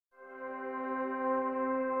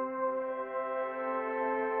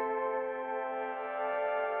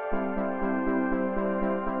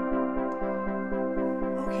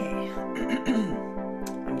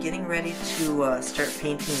getting ready to start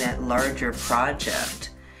painting that larger project,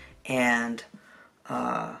 and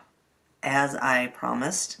as I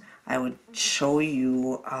promised, I would show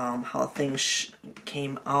you how things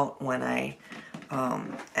came out when I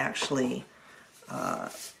actually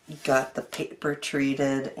got the paper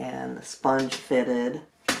treated and the sponge fitted.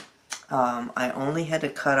 I only had to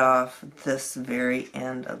cut off this very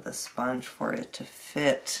end of the sponge for it to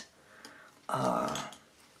fit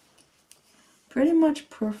pretty much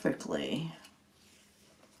perfectly.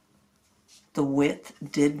 The width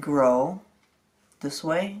did grow this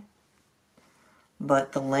way,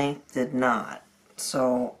 but the length did not.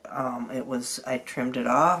 So I trimmed it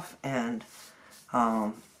off, and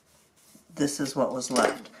this is what was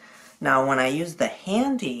left. Now when I use the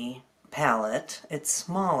handy palette, it's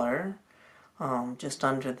smaller, just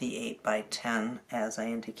under the 8x10 as I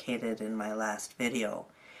indicated in my last video.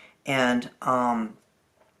 And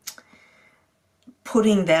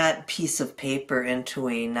putting that piece of paper into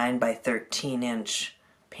a 9x13 inch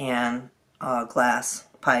pan glass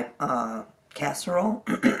pipe casserole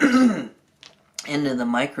into the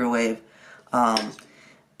microwave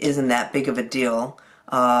isn't that big of a deal.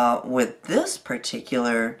 With this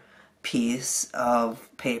particular piece of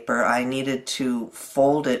paper, I needed to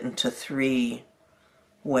fold it into 3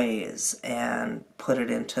 ways and put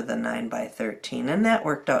it into the 9x13, and that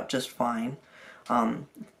worked out just fine.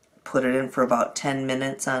 Put it in for about 10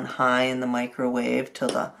 minutes on high in the microwave till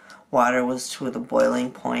the water was to the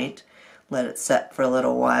boiling point. Let it set for a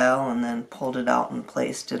little while, and then pulled it out and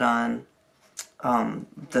placed it on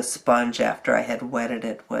the sponge after I had wetted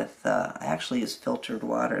it with, I actually used filtered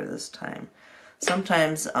water this time.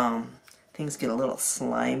 Sometimes things get a little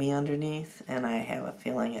slimy underneath, and I have a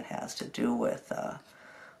feeling it has to do with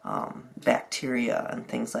bacteria and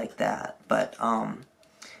things like that. But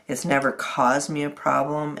it's never caused me a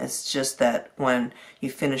problem. It's just that when you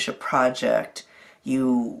finish a project,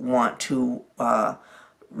 you want to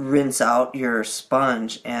rinse out your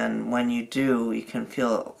sponge, and when you do, you can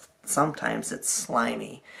feel sometimes it's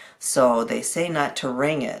slimy. So they say not to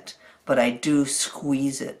wring it, but I do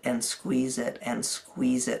squeeze it and squeeze it and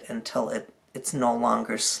squeeze it until it's no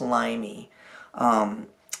longer slimy,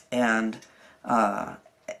 and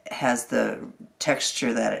has the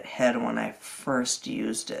texture that it had when I first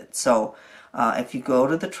used it. So if you go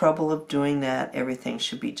to the trouble of doing that, everything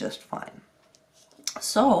should be just fine.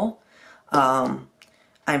 So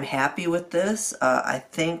I'm happy with this. I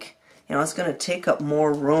think, you know, it's going to take up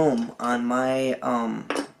more room on my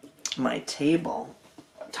my table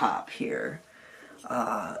top here.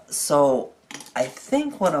 So I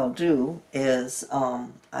think what I'll do is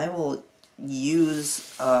I will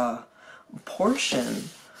use a portion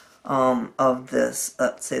of this,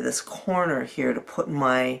 let's say this corner here, to put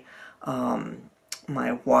my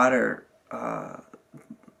my water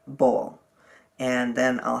bowl, and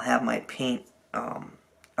then I'll have my paint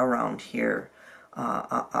around here,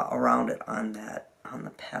 around it on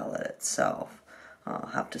the palette itself.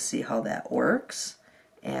 I'll have to see how that works,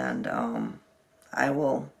 and I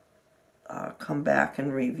will come back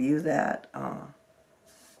and review that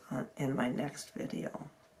in my next video.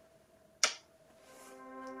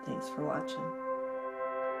 Thanks for watching.